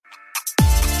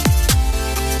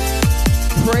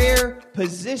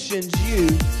positions you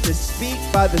to speak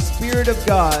by the Spirit of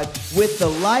God with the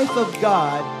life of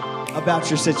God about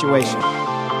your situation.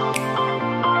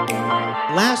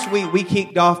 Last week, we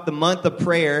kicked off the month of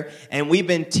prayer, and we've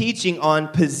been teaching on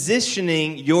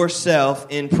positioning yourself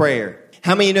in prayer.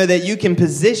 How many of you know that you can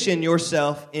position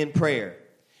yourself in prayer?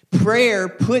 Prayer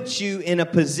puts you in a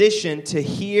position to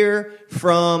hear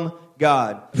from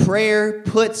God. Prayer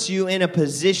puts you in a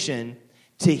position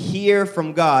to hear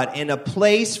from God and a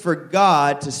place for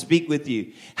God to speak with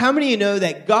you. How many of you know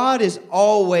that God is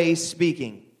always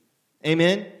speaking?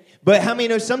 Amen? But how many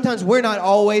know sometimes we're not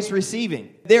always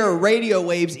receiving? There are radio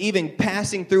waves even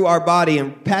passing through our body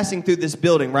and passing through this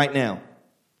building right now.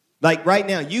 Like right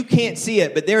now, you can't see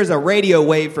it, but there's a radio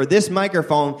wave for this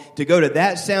microphone to go to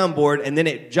that soundboard, and then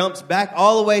it jumps back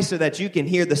all the way so that you can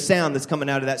hear the sound that's coming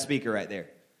out of that speaker right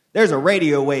there. There's a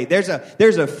radio wave. There's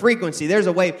a frequency. There's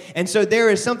a wave. And so there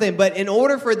is something. But in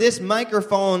order for this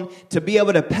microphone to be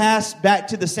able to pass back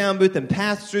to the sound booth and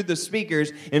pass through the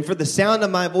speakers and for the sound of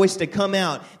my voice to come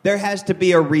out, there has to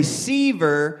be a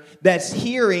receiver that's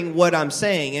hearing what I'm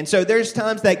saying. And so there's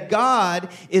times that God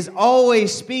is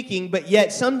always speaking, but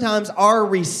yet sometimes our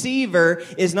receiver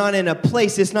is not in a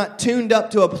place. It's not tuned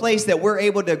up to a place that we're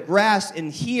able to grasp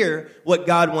and hear what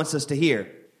God wants us to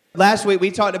hear. Last week,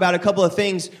 we talked about a couple of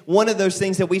things. One of those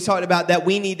things that we talked about that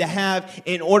we need to have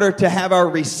in order to have our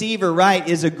receiver right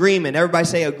is agreement. Everybody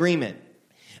say agreement.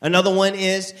 Another one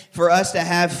is for us to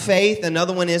have faith.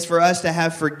 Another one is for us to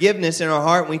have forgiveness in our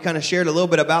heart. We kind of shared a little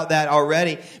bit about that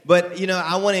already. But,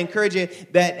 I want to encourage you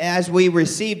that as we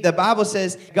receive, the Bible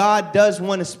says God does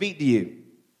want to speak to you.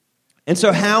 And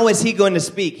so how is he going to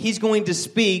speak? He's going to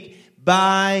speak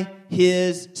by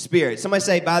his Spirit. Somebody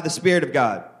say, by the Spirit of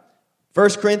God. 1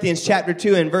 Corinthians chapter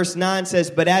 2 and verse 9 says,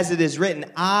 but as it is written,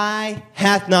 eye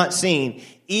hath not seen,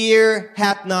 ear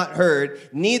hath not heard,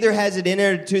 neither has it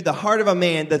entered into the heart of a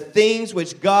man the things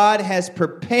which God has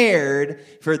prepared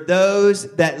for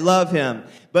those that love him.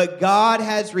 But God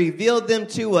has revealed them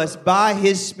to us by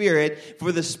his Spirit,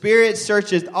 for the Spirit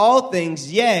searcheth all things,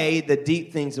 yea, the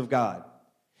deep things of God.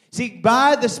 See,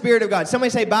 by the Spirit of God.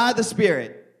 Somebody say, by the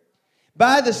Spirit.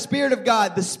 By the Spirit of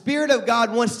God, the Spirit of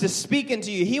God wants to speak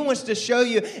into you. He wants to show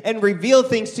you and reveal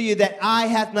things to you that eye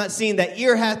hath not seen, that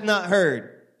ear hath not heard.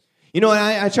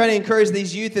 I try to encourage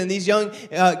these youth and these young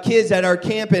kids at our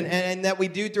camp and that we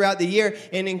do throughout the year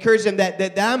and encourage them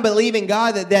that I'm believing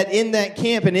God that in that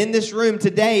camp and in this room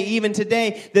today, even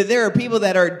today, that there are people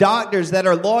that are doctors, that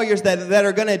are lawyers, that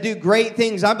are going to do great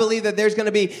things. I believe that there's going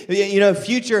to be,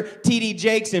 future T.D.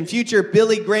 Jakes and future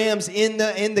Billy Grahams in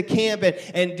the camp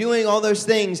and doing all those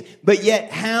things. But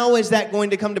yet, how is that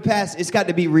going to come to pass? It's got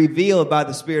to be revealed by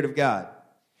the Spirit of God.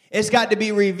 It's got to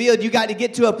be revealed. You got to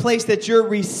get to a place that your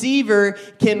receiver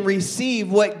can receive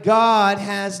what God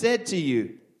has said to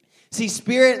you. See,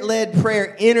 Spirit-led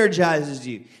prayer energizes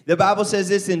you. The Bible says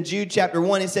this in Jude chapter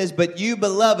 1. It says, but you,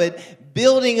 beloved,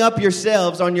 building up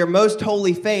yourselves on your most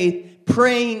holy faith,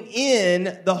 praying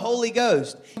in the Holy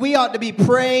Ghost. We ought to be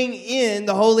praying in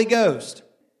the Holy Ghost.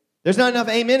 There's not enough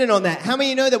amening on that. How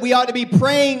many of you know that we ought to be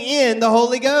praying in the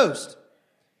Holy Ghost?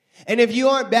 And if you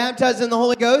aren't baptized in the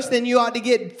Holy Ghost, then you ought to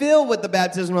get filled with the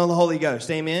baptism of the Holy Ghost.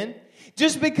 Amen?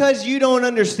 Just because you don't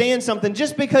understand something,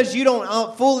 just because you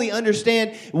don't fully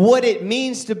understand what it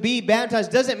means to be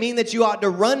baptized, doesn't mean that you ought to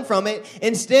run from it.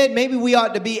 Instead, maybe we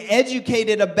ought to be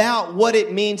educated about what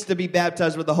it means to be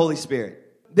baptized with the Holy Spirit.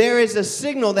 There is a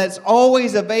signal that's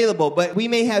always available, but we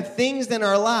may have things in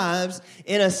our lives,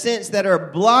 in a sense, that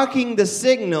are blocking the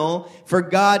signal for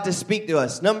God to speak to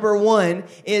us. Number one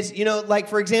is, like,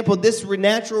 for example, this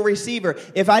natural receiver.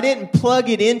 If I didn't plug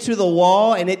it into the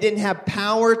wall and it didn't have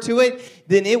power to it,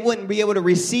 then it wouldn't be able to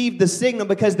receive the signal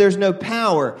because there's no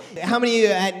power. How many of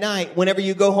you at night, whenever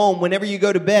you go home, whenever you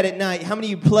go to bed at night, how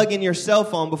many of you plug in your cell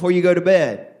phone before you go to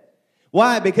bed?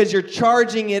 Why? Because you're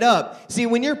charging it up. See,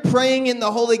 when you're praying in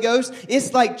the Holy Ghost,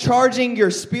 it's like charging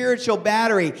your spiritual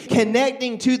battery,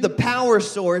 connecting to the power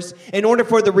source in order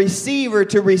for the receiver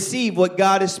to receive what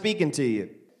God is speaking to you.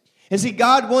 And see,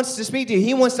 God wants to speak to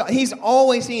you. He's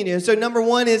always seeing you. And so number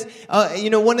one is,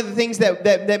 one of the things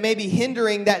that may be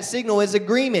hindering that signal is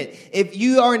agreement. If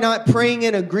you are not praying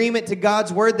in agreement to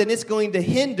God's word, then it's going to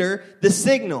hinder the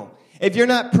signal. If you're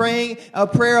not praying a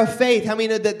prayer of faith, how many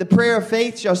know that the prayer of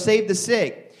faith shall save the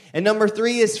sick? And number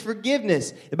 3 is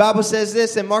forgiveness. The Bible says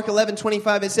this in Mark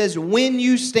 11:25. It says, when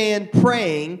you stand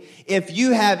praying, if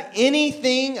you have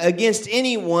anything against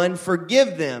anyone,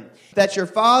 forgive them, that your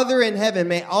Father in heaven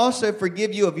may also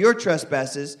forgive you of your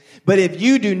trespasses. But if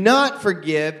you do not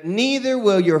forgive, neither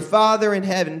will your Father in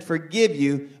heaven forgive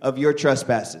you of your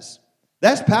trespasses.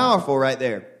 That's powerful right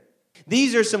there.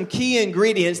 These are some key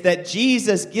ingredients that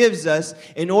Jesus gives us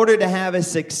in order to have a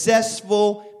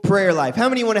successful prayer life. How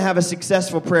many want to have a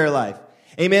successful prayer life?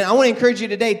 Amen. I want to encourage you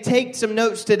today, take some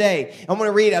notes today. I'm going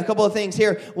to read a couple of things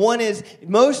here. One is,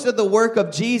 most of the work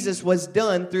of Jesus was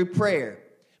done through prayer.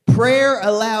 Prayer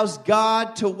allows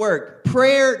God to work.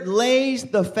 Prayer lays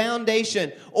the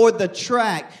foundation or the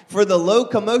track for the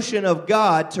locomotion of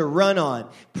God to run on.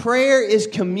 Prayer is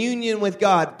communion with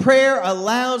God. Prayer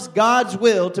allows God's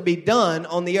will to be done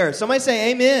on the earth. Somebody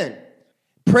say amen.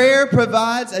 Prayer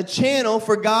provides a channel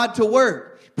for God to work.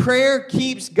 Prayer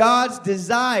keeps God's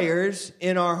desires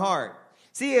in our heart.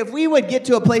 See, if we would get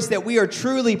to a place that we are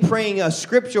truly praying a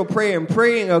scriptural prayer and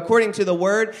praying according to the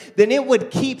word, then it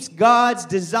would keep God's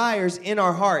desires in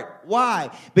our heart. Why?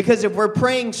 Because if we're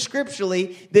praying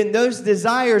scripturally, then those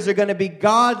desires are going to be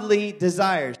godly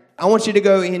desires. I want you to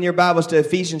go in your Bibles to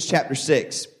Ephesians chapter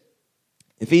 6.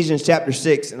 Ephesians chapter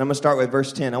 6, and I'm going to start with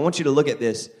verse 10. I want you to look at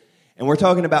this. And we're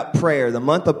talking about prayer, the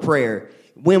month of prayer.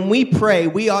 When we pray,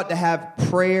 we ought to have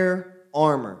prayer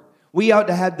armor. We ought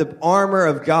to have the armor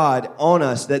of God on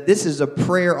us, that this is a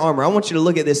prayer armor. I want you to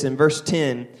look at this in verse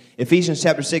 10, Ephesians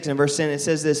chapter 6 and verse 10. It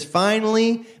says this,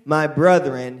 finally, my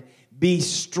brethren, be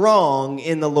strong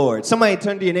in the Lord. Somebody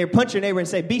turn to your neighbor, punch your neighbor and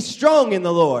say, be strong in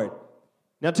the Lord.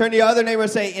 Now turn to your other neighbor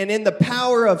and say, and in the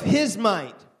power of his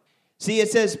might. See, it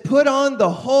says, put on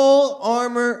the whole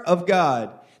armor of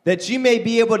God, that you may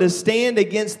be able to stand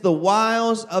against the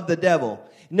wiles of the devil.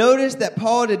 Notice that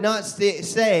Paul did not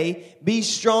say, be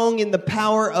strong in the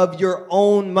power of your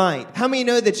own might. How many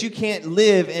know that you can't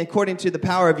live according to the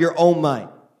power of your own might?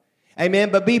 Amen.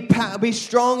 But be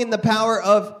strong in the power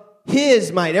of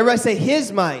his might. Everybody say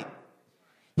his might.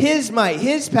 His might,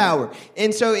 his power.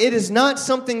 And so it is not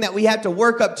something that we have to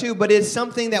work up to, but it's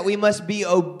something that we must be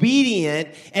obedient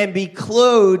and be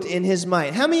clothed in his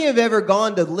might. How many have ever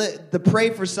gone to pray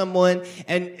for someone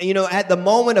and, at the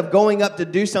moment of going up to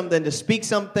do something, to speak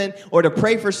something or to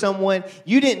pray for someone,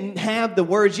 you didn't have the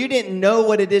words, you didn't know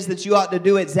what it is that you ought to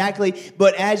do exactly,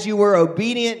 but as you were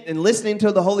obedient and listening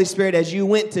to the Holy Spirit, as you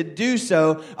went to do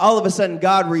so, all of a sudden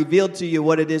God revealed to you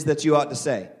what it is that you ought to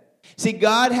say. See,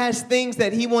 God has things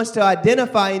that he wants to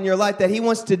identify in your life, that he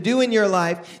wants to do in your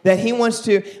life, that he wants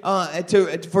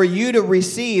for you to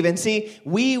receive. And see,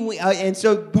 and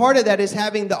so part of that is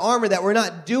having the armor, that we're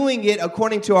not doing it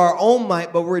according to our own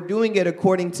might, but we're doing it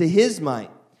according to his might.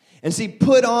 And see,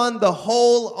 put on the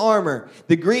whole armor.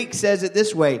 The Greek says it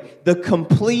this way, the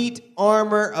complete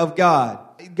armor of God.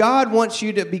 God wants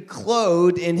you to be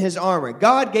clothed in his armor.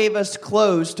 God gave us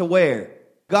clothes to wear.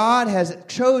 God has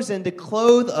chosen to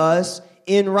clothe us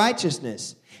in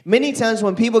righteousness. Many times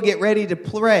when people get ready to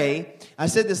pray, I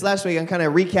said this last week, I'm kind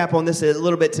of recap on this a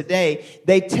little bit today,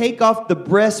 they take off the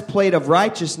breastplate of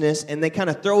righteousness and they kind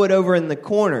of throw it over in the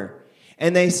corner.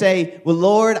 And they say, well,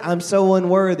 Lord, I'm so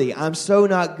unworthy. I'm so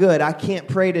not good. I can't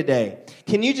pray today.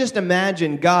 Can you just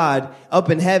imagine God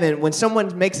up in heaven when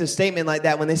someone makes a statement like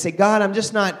that, when they say, God, I'm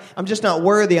just not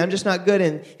worthy. I'm just not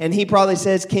good. And he probably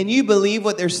says, can you believe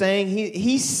what they're saying?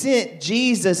 He sent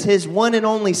Jesus, his one and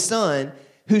only son,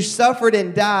 who suffered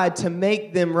and died to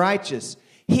make them righteous.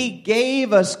 He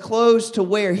gave us clothes to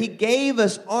wear. He gave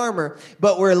us armor,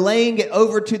 but we're laying it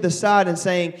over to the side and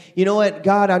saying, you know what,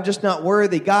 God, I'm just not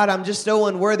worthy. God, I'm just so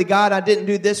unworthy. God, I didn't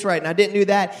do this right and I didn't do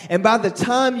that. And by the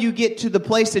time you get to the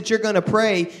place that you're going to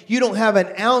pray, you don't have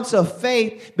an ounce of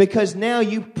faith because now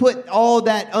you put all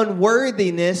that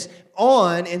unworthiness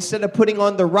on instead of putting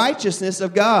on the righteousness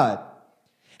of God.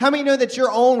 How many know that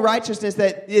your own righteousness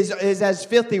that is as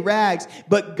filthy rags,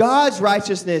 but God's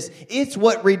righteousness, it's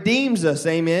what redeems us,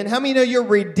 amen? How many know you're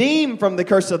redeemed from the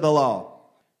curse of the law?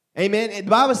 Amen. And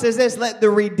the Bible says this, let the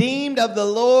redeemed of the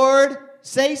Lord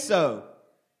say so.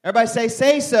 Everybody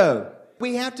say so.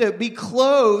 We have to be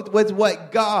clothed with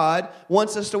what God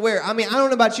wants us to wear. I mean, I don't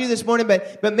know about you this morning,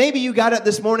 but maybe you got up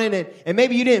this morning and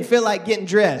maybe you didn't feel like getting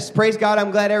dressed. Praise God, I'm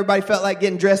glad everybody felt like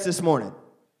getting dressed this morning.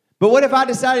 But what if I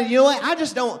decided, you know what, I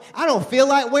don't feel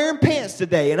like wearing pants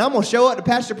today, and I'm going to show up to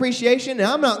Pastor Appreciation, and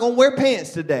I'm not going to wear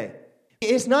pants today.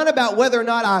 It's not about whether or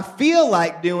not I feel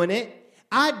like doing it.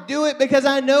 I do it because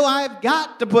I know I've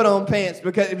got to put on pants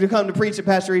to come to preach at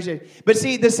Pastor Appreciation. But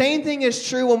see, the same thing is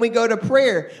true when we go to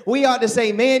prayer. We ought to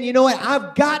say, man, you know what?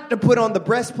 I've got to put on the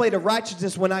breastplate of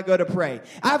righteousness when I go to pray.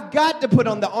 I've got to put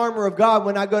on the armor of God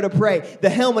when I go to pray. The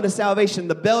helmet of salvation,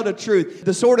 the belt of truth,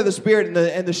 the sword of the Spirit,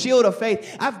 and the shield of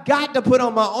faith. I've got to put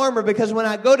on my armor because when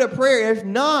I go to prayer, if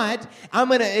not, I'm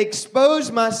going to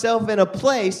expose myself in a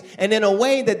place and in a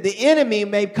way that the enemy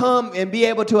may come and be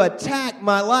able to attack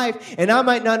my life, and I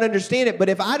might not understand it, but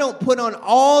if I don't put on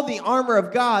all the armor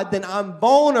of God, then I'm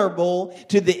vulnerable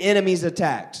to the enemy's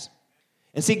attacks.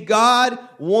 And see, God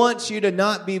wants you to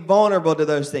not be vulnerable to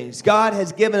those things. God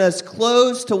has given us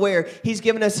clothes to wear. He's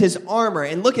given us his armor.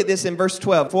 And look at this in verse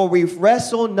 12. For we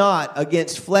wrestle not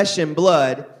against flesh and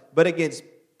blood, but against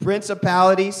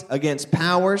principalities, against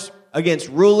powers, against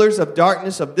rulers of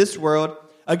darkness of this world,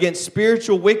 against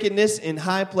spiritual wickedness in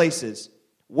high places.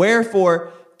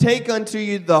 Wherefore, take unto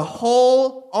you the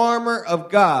whole armor of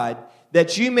God,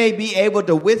 that you may be able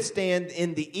to withstand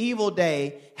in the evil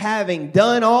day, having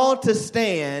done all to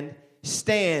stand,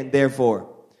 stand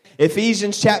therefore.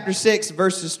 Ephesians chapter 6,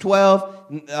 verses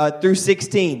 12 through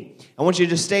 16. I want you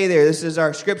to stay there. This is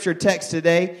our scripture text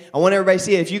today. I want everybody to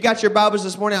see it. If you got your Bibles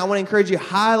this morning, I want to encourage you to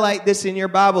highlight this in your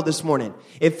Bible this morning.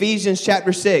 Ephesians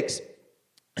chapter 6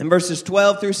 and verses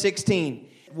 12 through 16.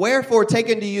 Wherefore, take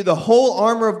unto you the whole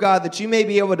armor of God, that you may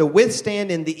be able to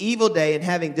withstand in the evil day, and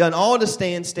having done all to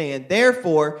stand, stand.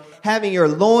 Therefore, having your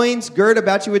loins girt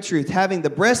about you with truth, having the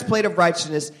breastplate of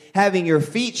righteousness, having your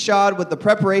feet shod with the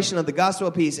preparation of the gospel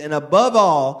of peace, and above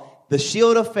all, the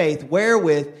shield of faith,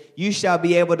 wherewith you shall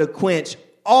be able to quench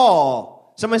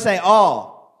all. Somebody say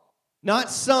all. Not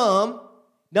some,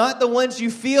 not the ones you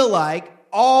feel like,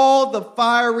 all the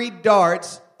fiery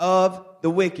darts of the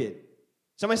wicked.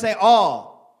 Somebody say all.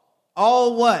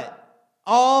 All what?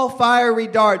 All fiery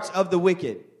darts of the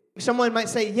wicked. Someone might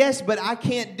say, yes, but I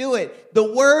can't do it.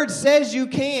 The word says you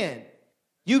can.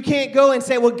 You can't go and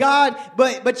say, well, God,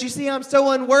 but you see, I'm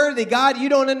so unworthy. God, you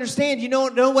don't understand. You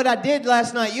don't know what I did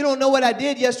last night. You don't know what I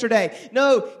did yesterday.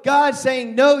 No, God's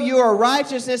saying, no, you are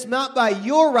righteousness, not by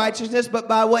your righteousness, but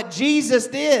by what Jesus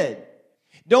did.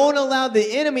 Don't allow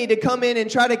the enemy to come in and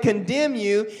try to condemn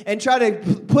you and try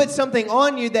to put something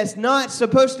on you that's not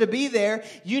supposed to be there.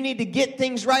 You need to get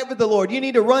things right with the Lord. You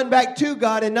need to run back to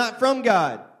God and not from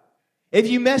God. If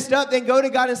you messed up, then go to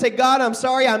God and say, God, I'm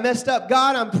sorry, I messed up.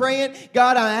 God, I'm praying.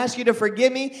 God, I ask you to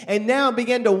forgive me. And now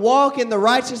begin to walk in the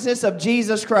righteousness of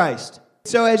Jesus Christ.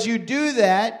 So as you do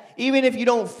that, even if you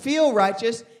don't feel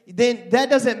righteous, then that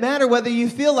doesn't matter whether you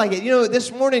feel like it. You know,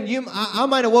 this morning, I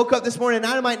might have woke up this morning and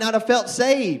I might not have felt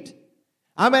saved.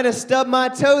 I might have stubbed my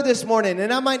toe this morning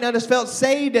and I might not have felt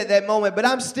saved at that moment, but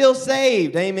I'm still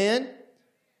saved. Amen.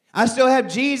 I still have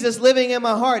Jesus living in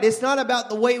my heart. It's not about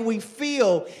the way we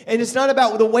feel, and it's not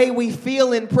about the way we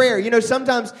feel in prayer. You know,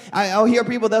 sometimes I'll hear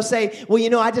people, they'll say, well, you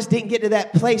know, I just didn't get to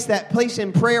that place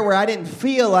in prayer where I didn't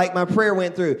feel like my prayer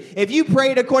went through. If you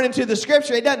prayed according to the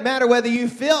scripture, it doesn't matter whether you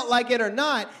felt like it or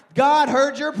not. God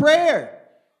heard your prayer.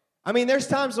 I mean, there's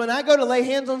times when I go to lay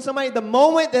hands on somebody, the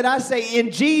moment that I say,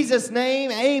 in Jesus'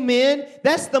 name, amen,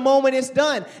 that's the moment it's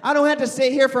done. I don't have to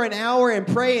sit here for an hour and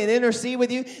pray and intercede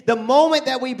with you. The moment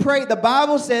that we pray, the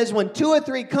Bible says when 2 or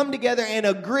 3 come together and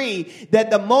agree, that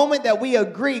the moment that we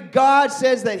agree, God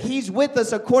says that he's with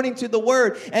us according to the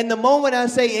word. And the moment I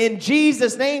say, in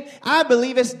Jesus' name, I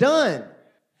believe it's done.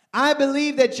 I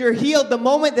believe that you're healed. The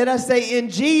moment that I say,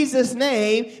 in Jesus'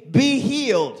 name, be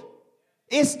healed.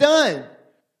 It's done.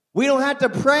 We don't have to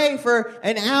pray for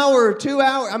an hour or 2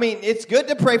 hours. I mean, it's good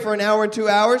to pray for an hour and 2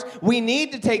 hours. We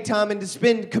need to take time and to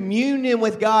spend communion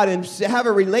with God and have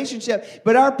a relationship.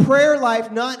 But our prayer life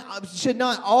should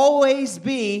not always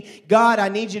be, God, I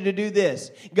need you to do this.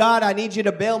 God, I need you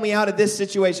to bail me out of this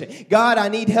situation. God, I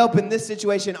need help in this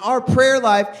situation. Our prayer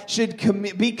life should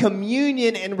be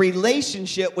communion and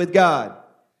relationship with God.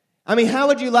 I mean, how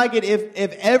would you like it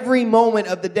if every moment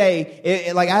of the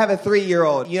day, like I have a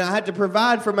 3-year-old, you know, I had to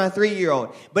provide for my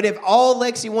 3-year-old. But if all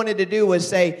Lexi wanted to do was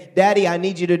say, Daddy, I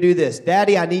need you to do this.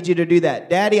 Daddy, I need you to do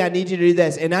that. Daddy, I need you to do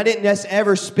this. And I didn't just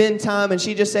ever spend time and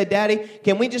she just said, Daddy,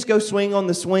 can we just go swing on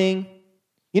the swing?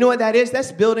 You know what that is?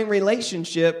 That's building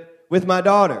relationship with my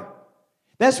daughter.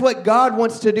 That's what God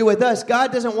wants to do with us.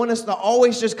 God doesn't want us to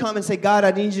always just come and say, God,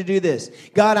 I need you to do this.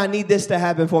 God, I need this to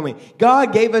happen for me.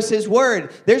 God gave us his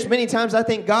word. There's many times I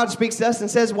think God speaks to us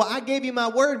and says, well, I gave you my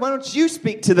word. Why don't you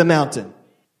speak to the mountain?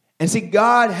 And see,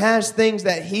 God has things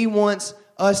that he wants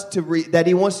us to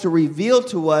reveal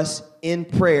to us in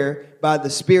prayer by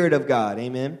the Spirit of God.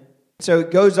 Amen. So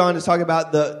it goes on to talk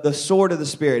about the sword of the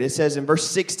Spirit. It says in verse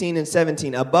 16 and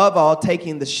 17, above all,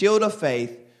 taking the shield of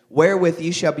faith, wherewith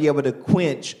you shall be able to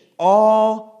quench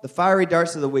all the fiery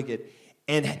darts of the wicked,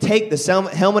 and take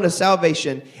the helmet of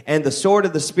salvation and the sword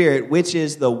of the Spirit, which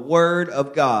is the word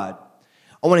of God.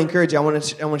 I want to encourage you. I want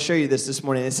to show you this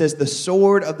morning. It says the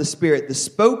sword of the Spirit. The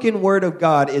spoken word of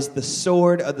God is the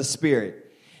sword of the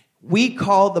Spirit. We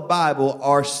call the Bible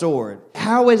our sword.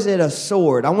 How is it a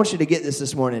sword? I want you to get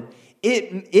this morning.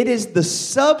 It is the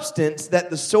substance that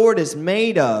the sword is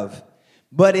made of.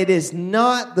 But it is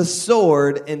not the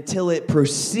sword until it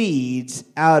proceeds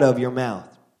out of your mouth.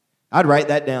 I'd write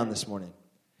that down this morning.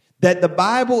 that the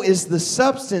Bible is the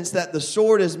substance that the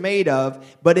sword is made of,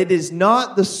 but it is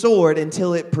not the sword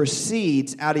until it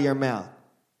proceeds out of your mouth.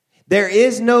 There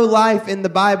is no life in the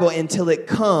Bible until it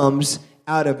comes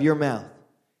out of your mouth.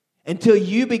 Until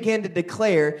you begin to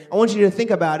declare, I want you to think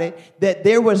about it, that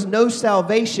there was no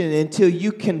salvation until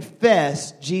you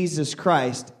confess Jesus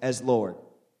Christ as Lord.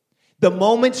 The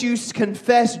moment you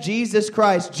confess Jesus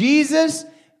Christ, Jesus,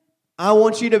 I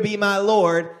want you to be my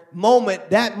Lord,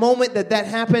 that moment that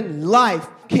happened, life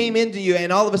came into you,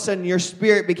 and all of a sudden your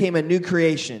spirit became a new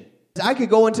creation. I could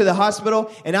go into the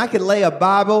hospital and I could lay a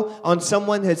Bible on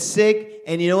someone that's sick,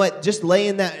 and you know what? Just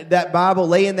laying that Bible,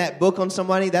 laying that book on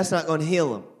somebody, that's not going to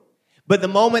heal them. But the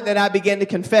moment that I begin to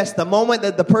confess, the moment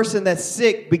that the person that's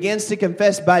sick begins to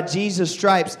confess, by Jesus'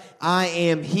 stripes, I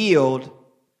am healed,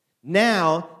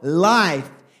 now life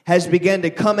has begun to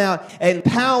come out and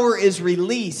power is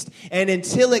released. And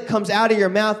until it comes out of your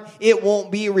mouth, it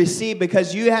won't be received,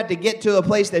 because you have to get to a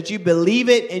place that you believe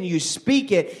it and you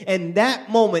speak it. And that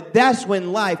moment, that's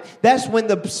when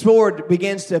the sword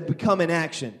begins to become in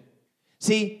action.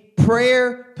 See,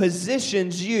 prayer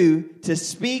positions you to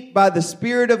speak by the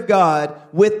Spirit of God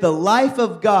with the life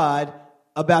of God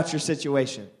about your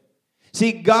situation.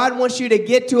 See, God wants you to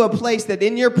get to a place that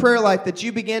in your prayer life that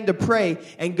you begin to pray,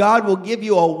 and God will give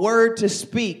you a word to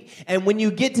speak. And when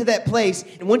you get to that place,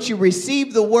 and once you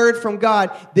receive the word from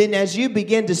God, then as you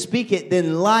begin to speak it,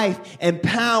 then life and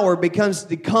power begins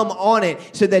to come on it,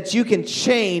 so that you can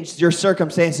change your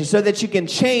circumstances, so that you can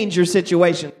change your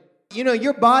situation. You know,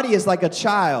 your body is like a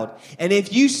child. And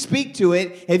if you speak to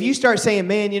it, if you start saying,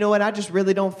 man, you know what, I just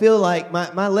really don't feel like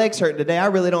my legs hurt today. I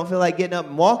really don't feel like getting up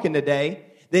and walking today.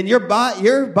 Then your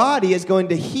body is going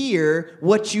to hear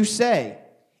what you say.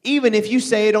 Even if you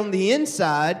say it on the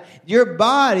inside, your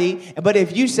body, but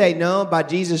if you say, no, by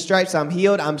Jesus' stripes I'm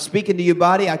healed, I'm speaking to your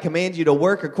body, I command you to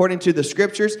work according to the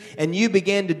scriptures, and you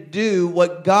begin to do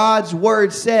what God's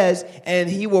word says, and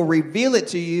he will reveal it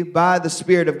to you by the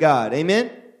Spirit of God.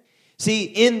 Amen? See,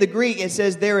 in the Greek, it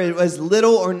says there was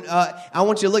little or, I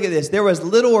want you to look at this. There was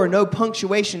little or no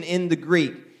punctuation in the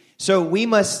Greek. So we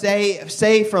must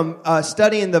say from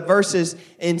studying the verses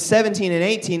in 17 and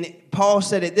 18, Paul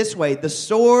said it this way: the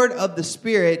sword of the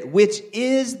Spirit, which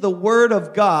is the word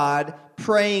of God,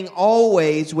 praying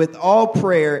always with all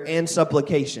prayer and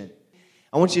supplication.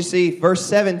 I want you to see verse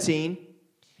 17.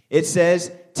 It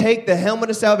says, take the helmet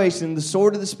of salvation, the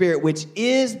sword of the Spirit, which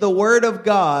is the word of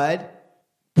God,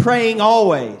 praying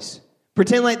always.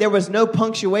 Pretend like there was no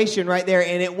punctuation right there,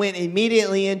 and it went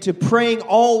immediately into praying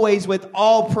always with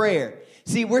all prayer.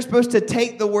 See, we're supposed to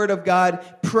take the word of God,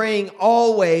 praying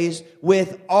always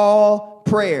with all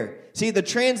prayer. See, the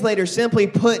translators simply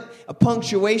put a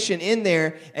punctuation in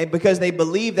there and because they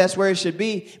believe that's where it should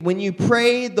be. When you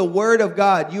pray the word of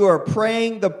God, you are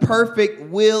praying the perfect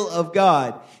will of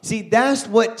God. See, that's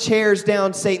what tears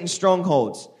down Satan's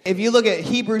strongholds. If you look at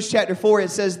Hebrews chapter 4, it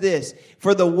says this: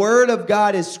 for the word of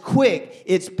God is quick,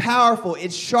 it's powerful,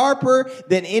 it's sharper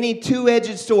than any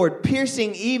two-edged sword,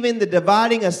 piercing even the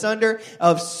dividing asunder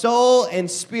of soul and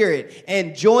spirit,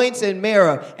 and joints and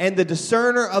marrow, and the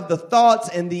discerner of the thoughts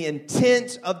and the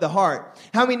intents of the heart.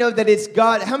 How many know that it's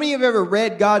God? How many have ever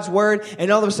read God's word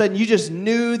and all of a sudden you just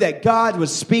knew that God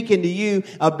was speaking to you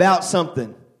about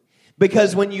something?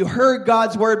 Because when you heard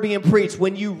God's word being preached,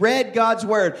 when you read God's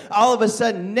word, all of a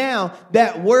sudden now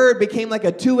that word became like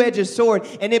a two-edged sword,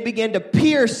 and it began to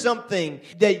pierce something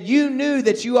that you knew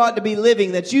that you ought to be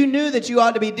living, that you knew that you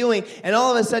ought to be doing, and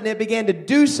all of a sudden it began to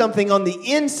do something on the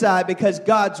inside, because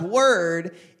God's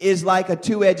word is like a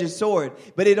two-edged sword.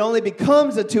 But it only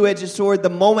becomes a two-edged sword the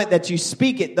moment that you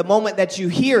speak it, the moment that you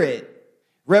hear it.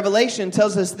 Revelation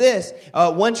tells us this.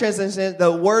 One translation says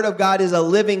the word of God is a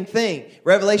living thing.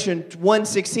 Revelation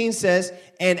 1:16 says,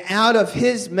 and out of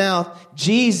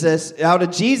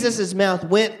Jesus' mouth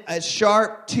went a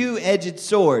sharp two-edged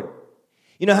sword.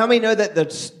 You know, how many know that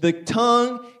the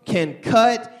tongue can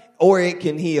cut or it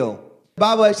can heal? The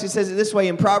Bible actually says it this way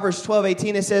in Proverbs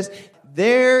 12:18. It says,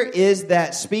 there is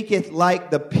that speaketh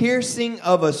like the piercing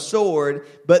of a sword,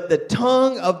 but the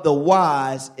tongue of the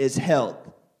wise is health.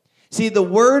 See, the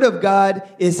word of God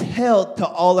is health to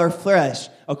all our flesh,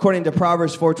 according to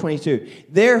Proverbs 4:22.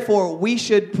 Therefore, we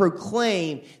should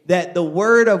proclaim that the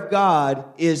word of God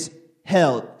is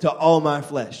health to all my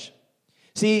flesh.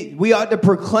 See, we ought to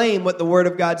proclaim what the word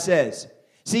of God says.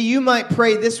 See, you might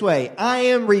pray this way: I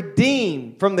am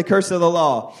redeemed from the curse of the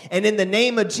law. And in the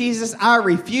name of Jesus, I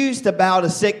refuse to bow to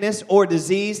sickness or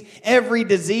disease, every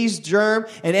disease germ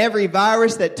and every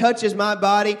virus that touches my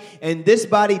body. And this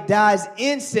body dies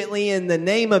instantly in the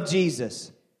name of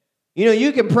Jesus. You know,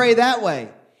 you can pray that way.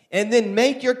 And then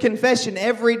make your confession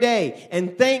every day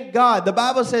and thank God. The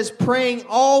Bible says praying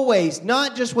always,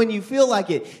 not just when you feel like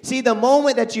it. See, the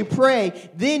moment that you pray,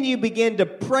 then you begin to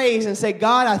praise and say,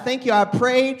 God, I thank you. I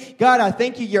prayed. God, I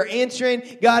thank you. You're answering.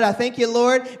 God, I thank you,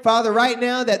 Lord. Father, right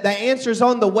now that the answer's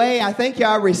on the way. I thank you.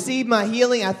 I receive my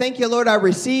healing. I thank you, Lord. I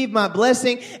receive my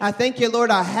blessing. I thank you,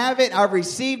 Lord. I have it. I've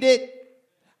received it.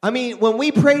 I mean, when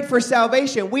we prayed for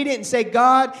salvation, we didn't say,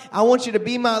 God, I want you to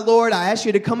be my Lord. I ask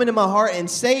you to come into my heart and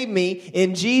save me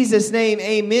in Jesus' name,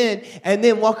 amen. And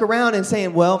then walk around and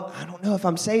saying, well, I don't know if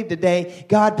I'm saved today.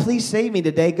 God, please save me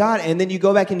today, God. And then you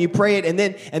go back and you pray it. And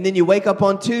then you wake up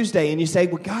on Tuesday and you say,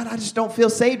 well, God, I just don't feel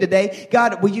saved today.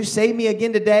 God, will you save me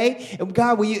again today?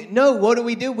 God, will you? No, what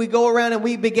do? We go around and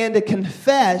we begin to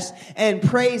confess and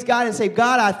praise God and say,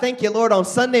 God, I thank you, Lord, on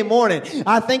Sunday morning.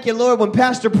 I thank you, Lord, when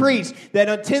Pastor preached that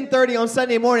on 10:30 on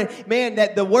Sunday morning, man,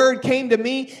 that the word came to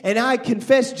me and I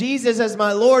confessed Jesus as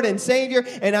my Lord and Savior.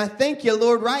 And I thank you,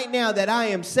 Lord, right now that I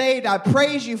am saved. I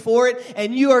praise you for it.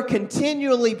 And you are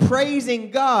continually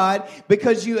praising God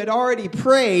because you had already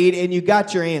prayed and you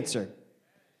got your answer.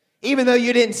 Even though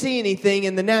you didn't see anything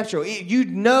in the natural, you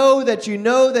know that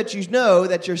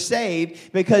you're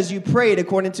saved because you prayed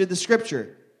according to the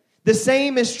scripture. The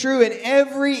same is true in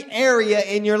every area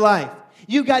in your life.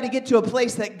 You got to get to a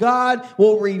place that God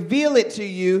will reveal it to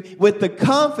you with the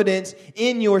confidence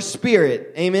in your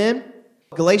spirit. Amen.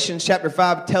 Galatians chapter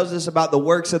 5 tells us about the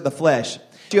works of the flesh.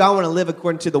 I want to live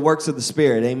according to the works of the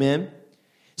Spirit. Amen.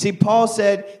 See, Paul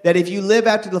said that if you live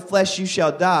after the flesh, you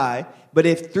shall die. But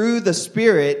if through the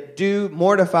Spirit do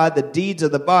mortify the deeds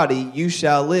of the body, you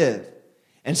shall live.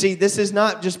 And see, this is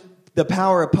not just the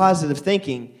power of positive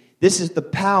thinking. This is the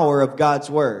power of God's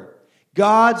Word.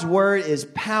 God's Word is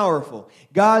powerful.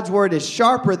 God's Word is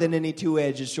sharper than any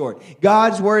two-edged sword.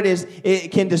 God's Word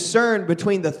it can discern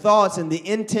between the thoughts and the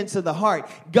intents of the heart.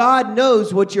 God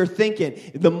knows what you're thinking.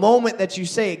 The moment that you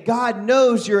say it, God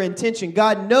knows your intention.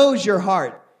 God knows your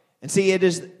heart. And see, it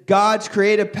is God's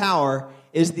creative power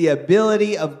is the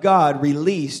ability of God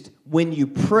released when you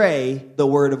pray the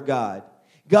Word of God.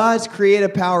 God's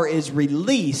creative power is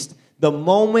released the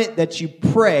moment that you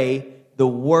pray the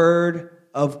Word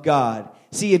of God.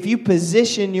 See, if you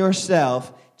position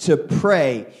yourself to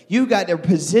pray, you got to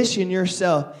position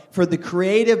yourself for the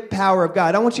creative power of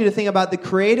God. I want you to think about the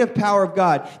creative power of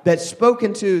God that's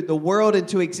spoken to the world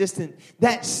into existence.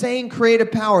 That same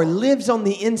creative power lives on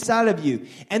the inside of you.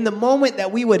 And the moment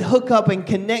that we would hook up and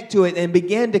connect to it and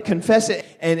begin to confess it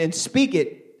and speak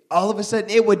it, all of a sudden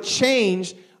it would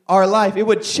change our life. It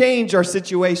would change our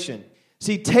situation.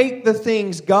 See, take the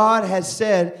things God has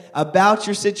said about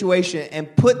your situation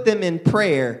and put them in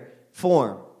prayer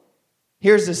form.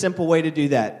 Here's a simple way to do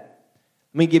that.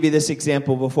 Let me give you this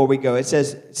example before we go. It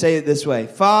says, say it this way.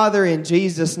 Father, in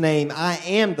Jesus' name, I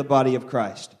am the body of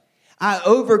Christ. I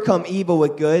overcome evil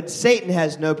with good. Satan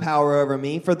has no power over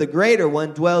me, for the greater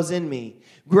one dwells in me.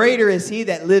 Greater is he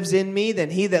that lives in me than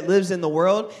he that lives in the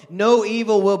world. No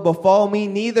evil will befall me,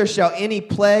 neither shall any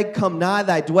plague come nigh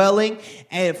thy dwelling.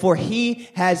 And for he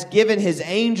has given his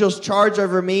angels charge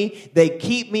over me. They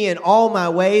keep me in all my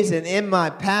ways, and in my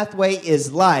pathway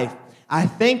is life. I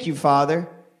thank you, Father,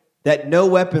 that no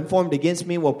weapon formed against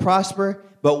me will prosper,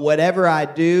 but whatever I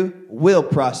do will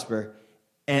prosper.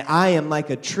 And I am like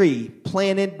a tree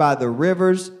planted by the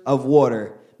rivers of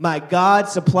water. My God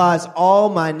supplies all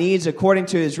my needs according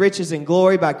to his riches and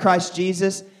glory by Christ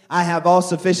Jesus. I have all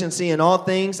sufficiency in all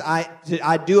things.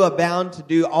 I do abound to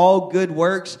do all good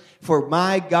works, for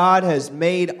my God has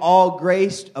made all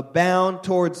grace abound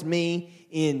towards me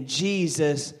in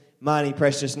Jesus' mighty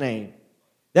precious name.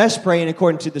 That's praying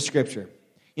according to the scripture.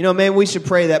 You know, man, we should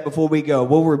pray that before we go.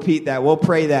 We'll repeat that. We'll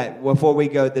pray that before we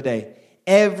go today.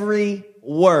 Every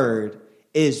word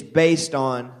is based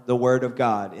on the word of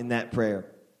God in that prayer.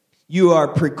 You are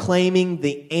proclaiming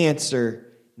the answer,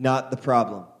 not the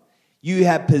problem. You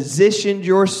have positioned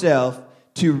yourself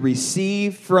to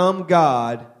receive from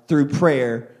God through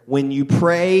prayer when you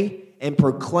pray and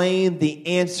proclaim the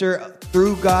answer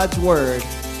through God's word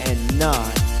and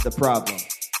not the problem.